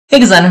Hey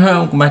guys, Anand here,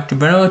 welcome back to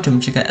Bruno to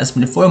check out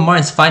SMG4 more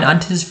is fine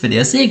onto this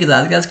video. So guys,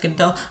 as you guys can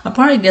tell, I'm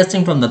probably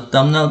guessing from the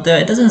thumbnail there,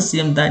 it doesn't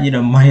seem that,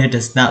 Mario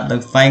does not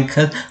look fine,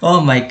 cause,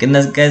 oh my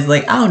goodness guys,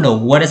 like, I don't know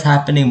what is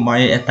happening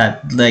Mario at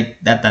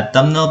that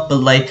thumbnail, but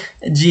like,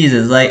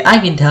 Jesus, like, I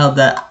can tell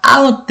that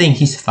I don't think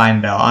he's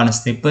fine though,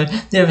 honestly, but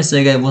never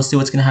say guys, we'll see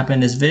what's gonna happen in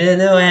this video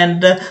though,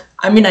 and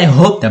I mean, I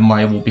hope that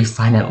Mario will be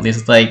fine at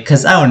least, like,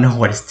 cause I don't know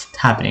what is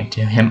happening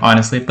to him,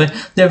 honestly. But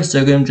never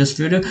so good, just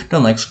video.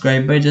 Don't like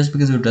subscribe, but just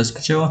because we're just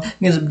picture, you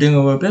guys are doing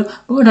over a bit.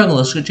 But we're talking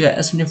about switch at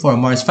SMG4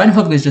 Mario's fine.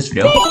 Hope you guys just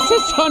video.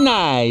 That's so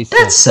nice.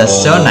 That's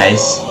so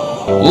nice.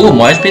 Ooh,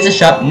 Mario's Pizza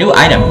Shop, new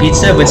item,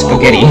 pizza with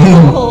spaghetti.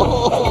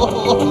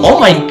 Oh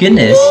my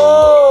goodness.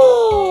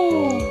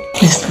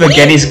 His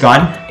spaghetti's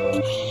gone.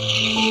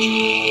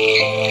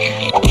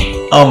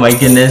 Oh my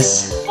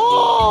goodness.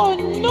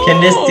 Can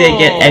this day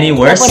get any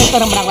worse? Hey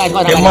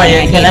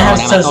Mario, can I have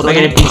some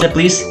spaghetti pizza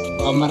please?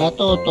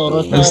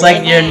 Looks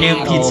like your new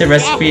pizza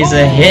recipe is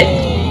a hit.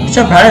 I'm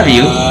so proud of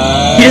you.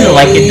 He doesn't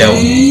like it though.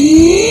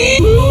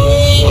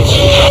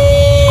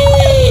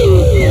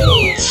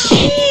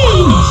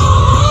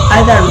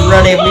 I thought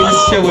running a pizza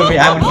store with me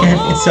I would get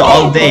pizza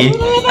all day.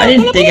 I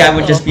didn't think I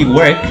would just be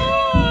work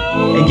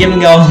and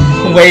giving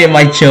away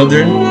my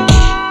children.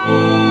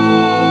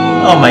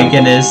 Oh my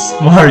goodness,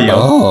 Mario.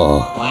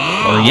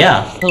 Oh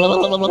yeah.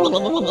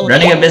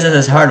 Running a business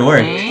is hard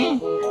work.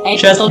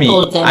 Trust me,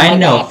 I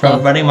know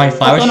from running my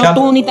flower shop.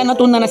 It'll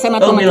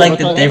be like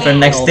the day for the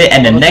next day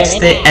and the next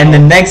day and the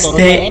next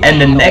day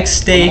and the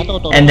next day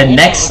and the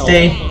next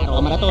day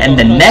and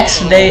the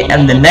next day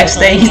and the next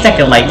day. He's not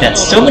gonna like that.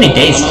 So many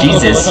days,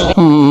 Jesus.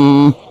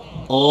 So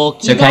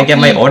can I get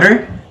my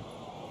order?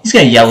 He's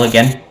gonna yell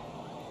again.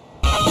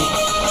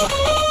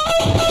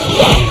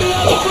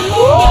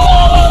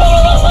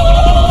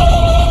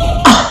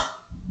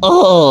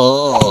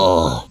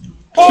 Oh,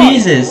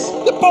 Jesus.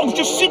 The boat's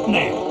just sitting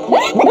there.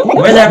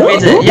 Where's that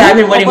pizza? Yeah, I've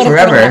been waiting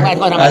forever.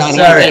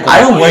 Sorry, I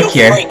don't work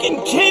here.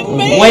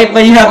 Wait,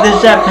 but you have the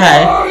chef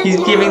hat.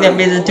 He's giving that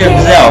pizza to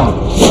himself.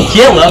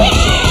 Kill him?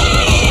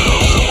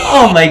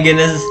 Oh my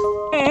goodness.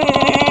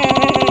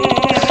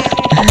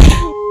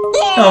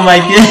 Oh my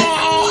goodness.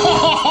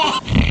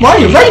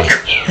 Mario, right?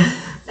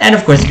 And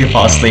of course you can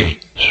fall asleep.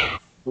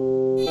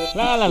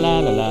 La la la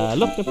la la,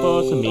 looking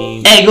for some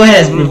memes. Hey, go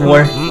ahead,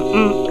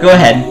 SMG4. Go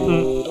ahead.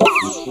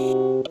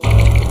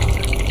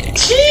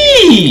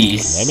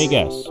 Jeez! Let me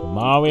guess,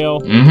 Mario?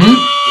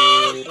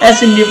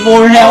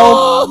 SMG4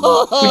 help!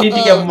 We need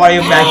to get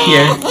Mario back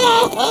here.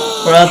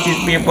 Or else these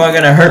people are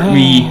gonna hurt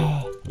me.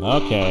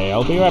 Okay,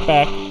 I'll be right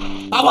back.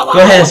 Go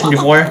ahead,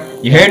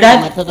 SMG4. You hear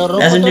that?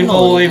 SMG4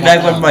 will be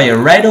back with Mario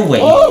right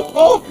away.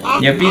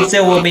 Your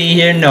pizza will be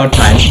here in no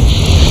time.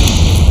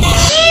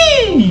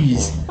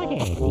 Jeez!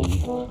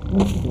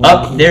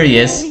 Up, there he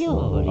is.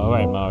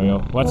 Alright, Mario,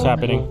 what's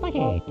happening?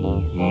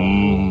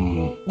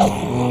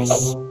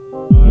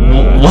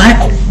 What?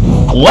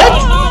 What?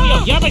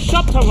 Mario, you have a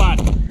shop to run!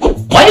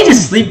 Why are you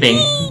just sleeping?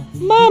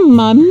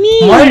 Mamma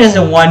mia! Mario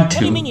doesn't want What do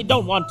you to. mean you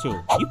don't want to?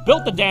 You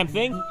built the damn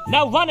thing,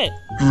 now run it!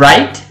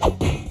 Right?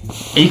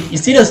 You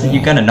see those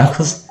Uganda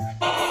knuckles?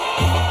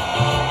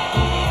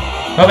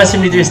 Oh,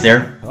 SMG3 is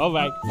there.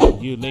 Alright,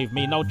 you leave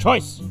me no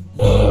choice.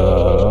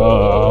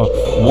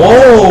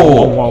 Whoa!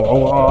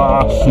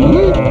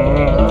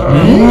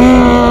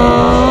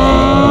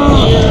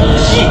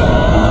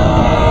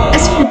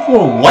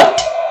 SMG4,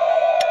 what?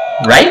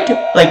 Right?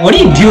 Like, what are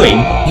you doing?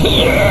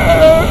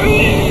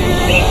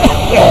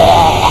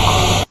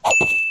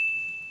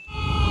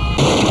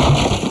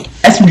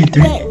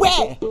 SMG3?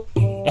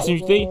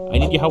 SMG3, I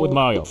need your help with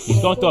Mario.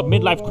 He's going through a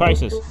midlife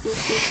crisis.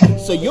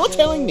 So you're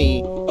telling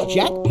me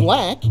Jack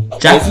Black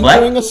Jack isn't Black?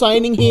 doing a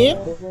signing here?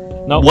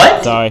 No,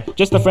 What? sorry,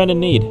 just a friend in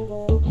need.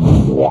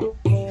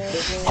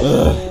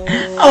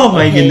 Oh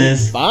my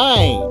goodness.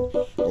 Fine.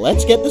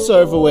 Let's get this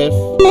over with.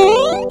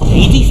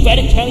 Crazy fat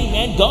Italian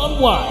man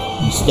gone wild.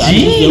 He started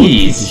his own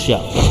pizza Jeez.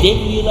 shop,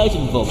 didn't realize it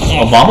involved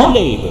Obama? actual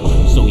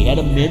labor, so he had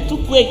a mental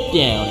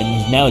breakdown and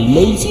he's now a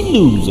lazy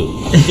loser.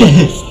 Such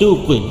a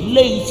stupid,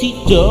 lazy,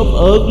 dumb,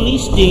 ugly,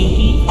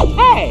 stinky.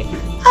 Hey!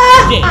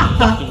 Then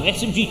Dr.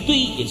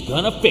 SMG3 is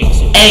gonna fix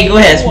it. Hey, go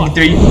ahead,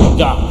 SMG3.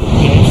 Dr.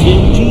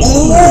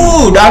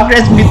 SMG3. Ooh, Dr.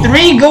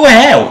 SMG3, go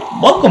ahead.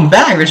 Welcome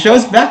back. The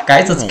show's back,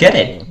 guys. Let's get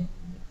it.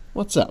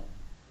 What's up?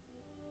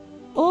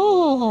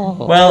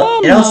 Oh,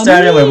 Well, it all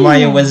started when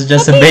Mario was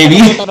just a baby.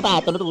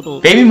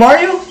 Baby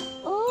Mario?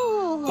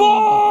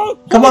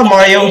 Come on,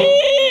 Mario.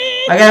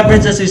 I got a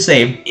princess to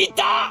save.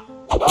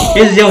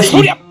 Here's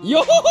Yoshi.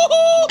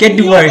 Get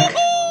to work.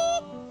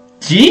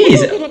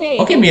 Jeez.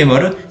 Okay,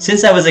 Miyamoto.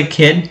 Since I was a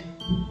kid,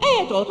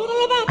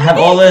 I have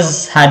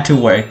always had to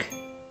work.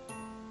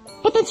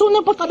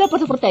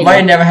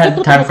 Mario never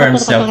had time for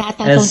himself.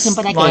 And as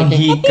long as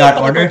he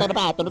got order,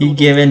 he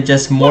given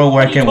just more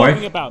work and work.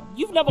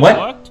 You've never What?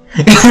 worked.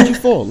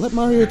 SMG4, let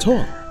Mario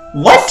talk.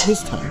 What? It's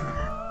his time.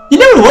 You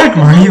never work,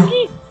 Mario.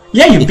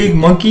 Yeah, you big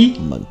monkey.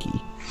 Monkey.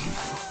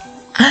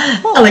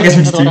 I like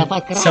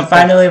SMG3. So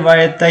finally,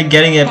 Mario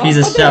getting a piece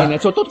of shop.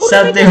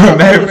 Something for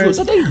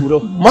better.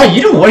 Mario,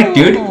 you don't work,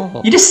 dude.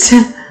 You just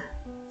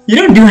you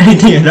don't do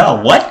anything at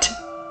all. What?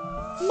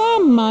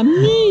 Mamma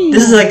mia.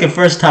 This is like your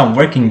first time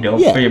working though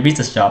Yeah. for your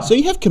pizza shop. So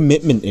you have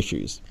commitment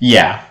issues.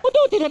 Yeah.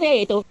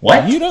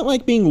 What? You don't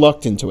like being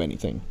locked into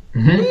anything.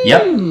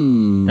 Yep.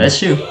 That's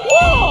true.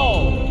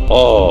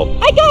 Oh,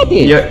 I got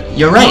it!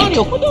 You're right.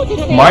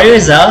 Mario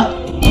is a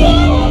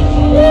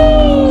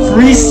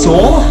free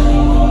soul?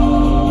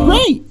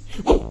 Great!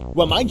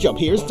 Well, my job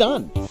here is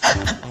done.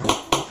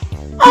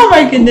 Oh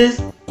my goodness.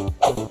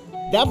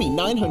 That'll be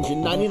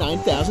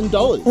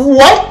 $999,000.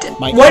 What?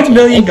 My $1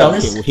 million? will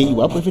hit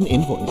you up with an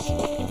invoice.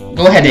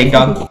 Go ahead,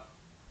 Eggdog.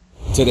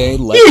 Today,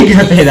 You let's ain't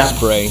gonna pay that.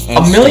 spray $1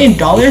 and million?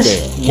 What?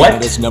 What?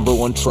 Canada's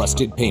 #1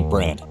 trusted paint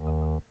brand.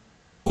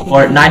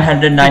 Or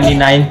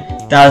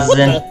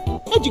 999,000.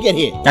 How'd you get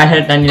here? I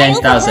overheard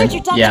 999,000.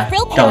 your Dr. Yeah,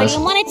 Frill tell party us.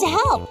 and wanted to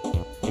help.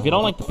 if you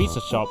don't like the pizza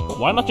shop,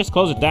 why not just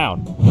close it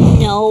down?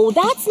 No,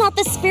 that's not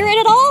the spirit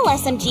at all,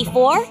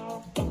 SMG4.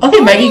 Okay,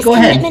 Maggie, go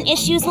ahead. Commitment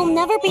issues will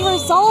never be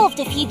resolved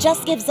if he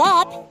just gives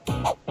up.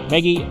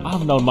 Maggie,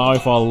 I've known Mario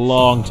for a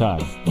long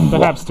time.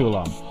 Perhaps too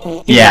long.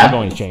 He's Yeah. never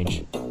going to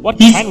change. What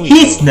can we do?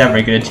 He's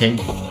never gonna change.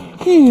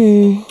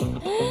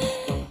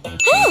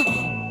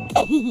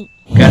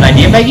 Got an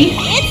idea, Maggie?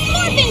 It's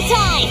morphing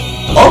time!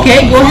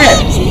 Okay, go ahead.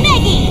 Coach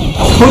Meggy!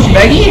 Coach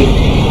Maggie?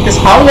 This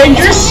Power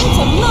Rangers? Time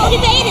to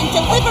motivate and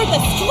deliver the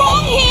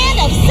strong hand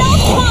of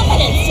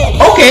self-confidence to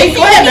the Okay,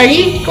 go ahead,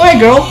 Maggie. Go ahead,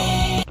 girl.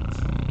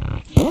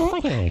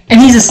 And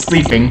he's just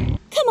sleeping.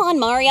 Come on,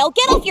 Mario,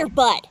 get off your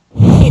butt.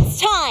 It's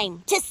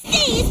time to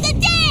seize the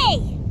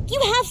day! You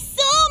have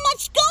so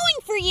much going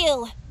for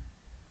you!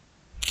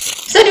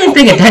 He's not even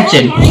paying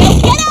attention.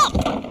 Mario, get up!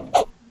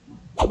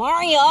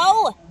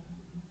 Mario!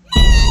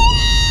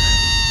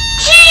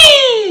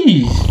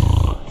 Jeez!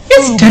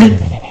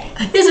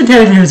 He's a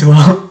terrible as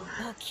well.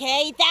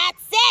 Okay,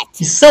 that's it!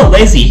 He's so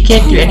lazy, he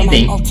can't do Time for my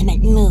anything.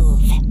 ultimate move.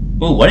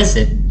 Ooh, what is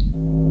it?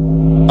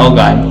 Oh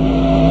god.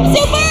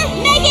 Super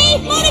Mega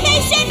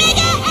Motivation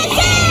Mega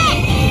Attack!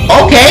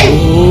 Okay!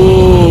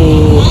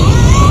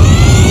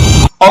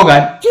 Oh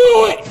god.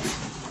 Do it!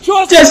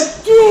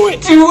 Just do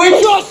it! do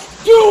it!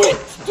 Just do it!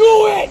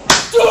 Do it!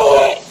 Do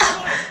it!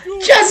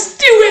 Just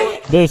do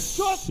it! This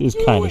is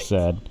kind of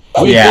sad.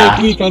 Yeah.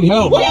 We can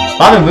help.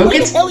 Bobby Where the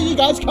Bookins? hell are you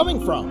guys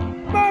coming from?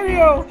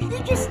 Mario, you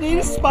just need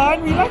a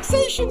spine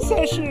relaxation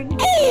session.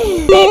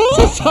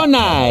 So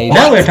nice.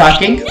 Now we're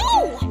talking.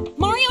 No!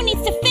 Mario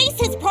needs to face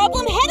his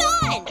problem head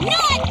on,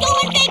 not go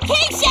on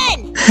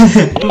vacation!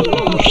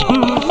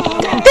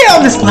 They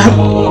all just left.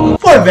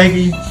 Poor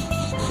Maggie.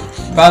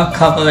 Bob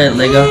compliment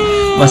Lego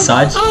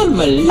massage.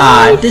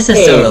 Ah, this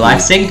is so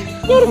relaxing.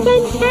 You're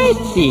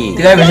fantastic.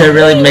 The guy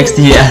really makes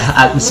the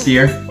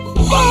atmosphere.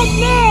 Stop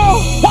now!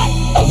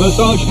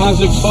 Massage has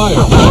expired.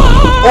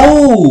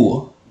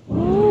 Oh!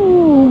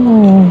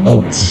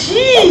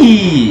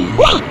 Gee!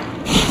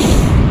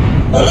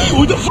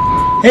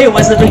 Hey,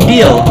 what's the big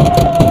deal?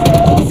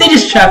 They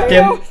just trapped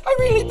him. I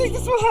really think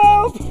this will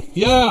help.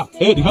 Yeah,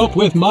 it helped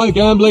with my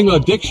gambling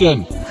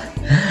addiction.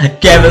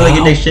 Gambling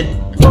addiction.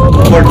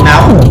 For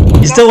now?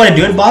 You still want to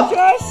do it, Bob?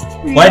 Just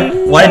Want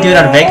to do it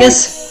out of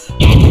Vegas?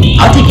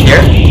 I'll take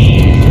care.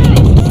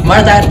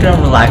 Why that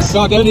gonna relax?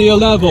 Got any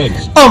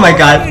 11s? Oh my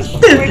god.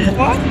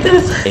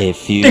 A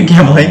few The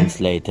gambling. moments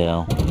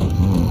later.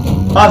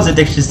 Bob's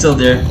addiction's still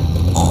there.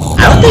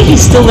 I don't think he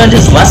still learned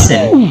his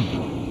lesson.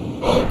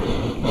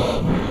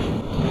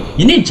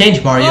 You need to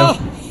change, Mario.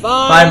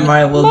 Fine,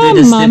 Mario, we'll do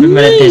this stupid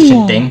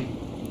meditation thing.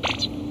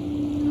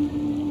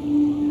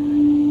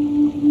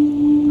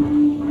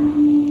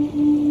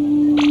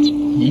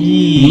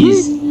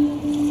 Jeez.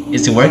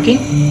 Is it working?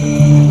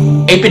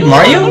 8-bit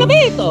Mario?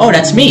 Oh,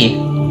 that's me.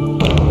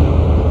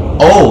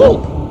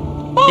 Oh.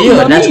 Ew,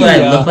 that's what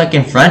I look like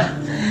in front?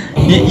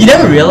 You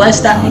never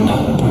realized that?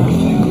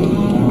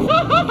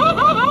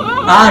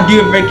 Ah,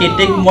 dude, Ricky,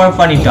 think more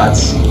funny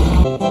thoughts.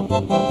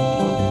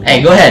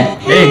 Hey, go ahead.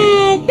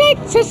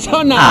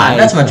 Ah,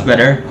 that's much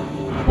better.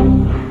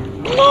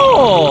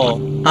 No!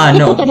 Ah,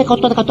 no. Come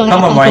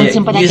on, Mario.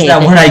 Use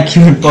that 1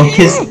 IQ and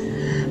focus.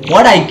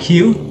 What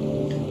IQ?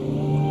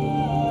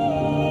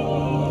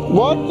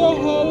 What the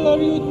hell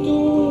are you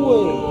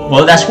doing?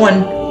 Well, that's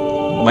one.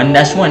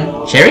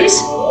 1-1. Cherries?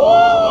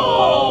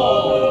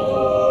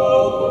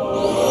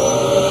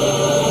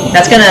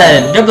 That's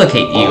gonna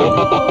duplicate you.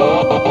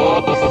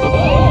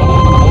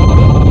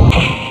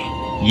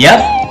 Yep.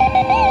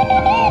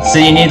 So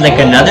you need like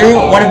another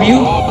one of you?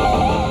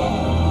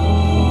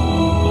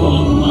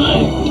 Oh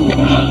my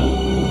god.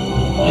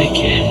 I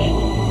get it.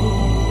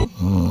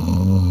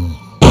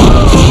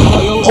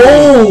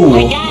 Oh!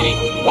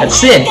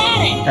 That's it.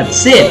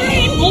 That's it.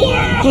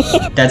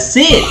 That's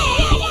it.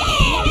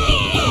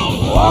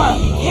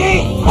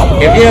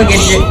 If you don't get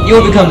it, you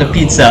will become the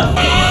pizza.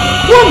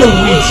 Poor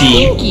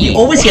Luigi. He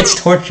always gets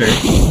tortured.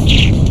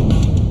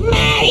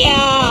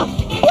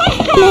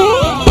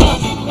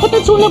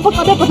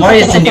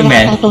 Mario is the new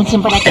man,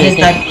 and he's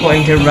not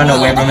going to run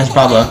away from his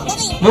problem.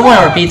 We want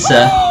our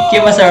pizza.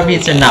 Give us our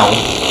pizza now.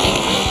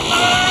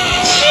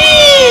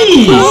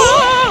 Jeez!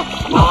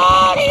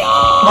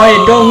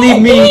 Mario, don't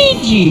leave me.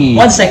 Luigi!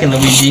 1 second,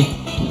 Luigi.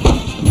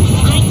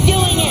 I'm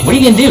doing it. What are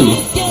you gonna do? Doing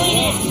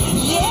it.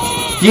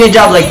 Yeah. You gonna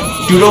drop like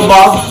Doodle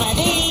Bob?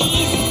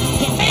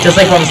 Just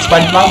like from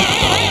SpongeBob?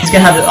 He's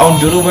gonna have his own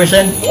Doodle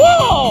version?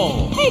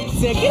 Whoa!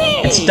 It's a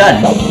great! It's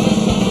done.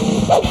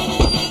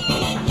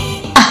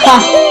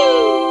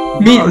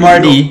 Meet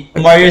Marty,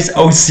 Mario's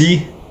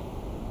OC.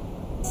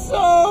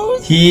 So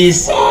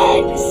He's...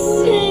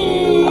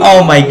 sexy!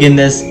 Oh my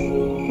goodness.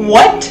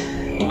 What?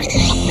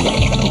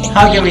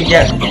 How can we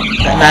get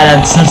mad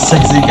at some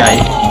sexy guy?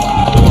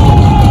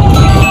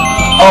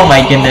 Oh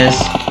my goodness.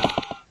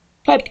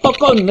 See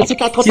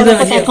the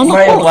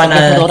marijuana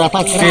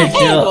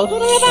spiritual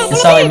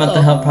is solid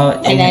mental health power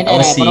in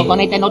OC.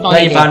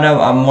 Glad you found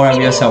out more of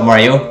yourself,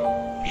 Mario.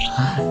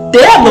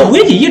 Damn,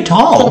 Luigi, you're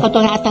tall. Do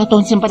you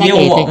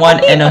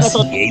want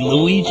NOC? Hey,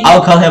 Luigi.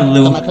 I'll call him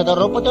Lou.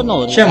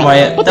 Sure,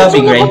 Mario, that'll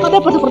be great.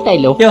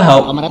 He'll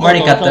help. Marty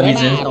got the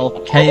reason.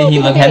 Can he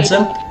look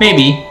handsome?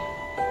 Maybe.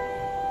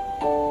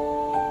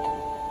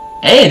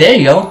 Hey, there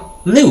you go.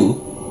 Lou.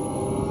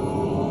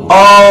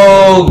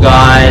 Oh,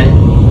 God.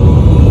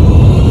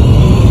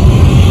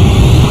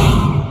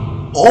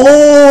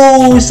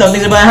 Oh,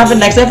 something's about to happen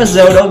next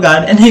episode. Oh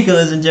god. And hey,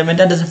 ladies and gentlemen,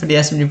 that does it for the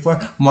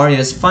SMG4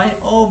 Mario's fine.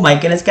 Oh my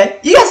goodness, guys.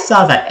 You guys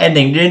saw that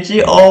ending, didn't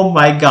you? Oh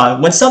my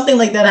god. When something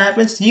like that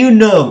happens, you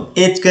know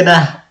it's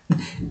gonna...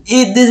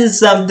 this is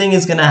something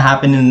is gonna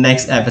happen in the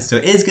next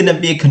episode. It's gonna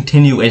be a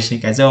continuation,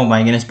 guys. Oh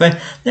my goodness.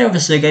 But there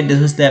was so guys, this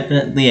was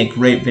definitely a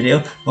great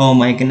video. Oh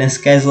my goodness,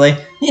 guys. Like,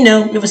 you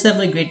know, it was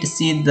definitely great to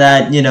see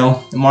that, you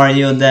know,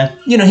 Mario, that,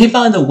 you know, he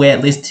found a way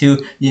at least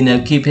to, you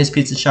know, keep his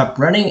pizza shop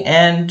running.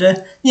 And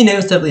you know,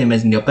 it's definitely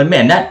amazing though. But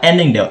man, that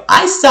ending though,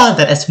 I saw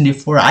that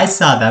S24, I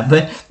saw that.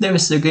 But that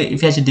was so great.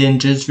 If you actually did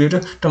enjoy this video,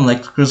 don't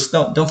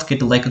forget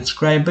to like and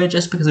subscribe. But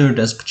just because it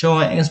does, but you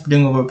and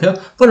doing over here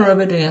for the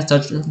rest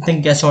of the video. Thank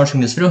you guys for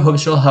watching this video.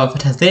 Hope you all have a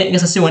fantastic day. And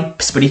guys, I'll see you one.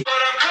 Peace, buddy.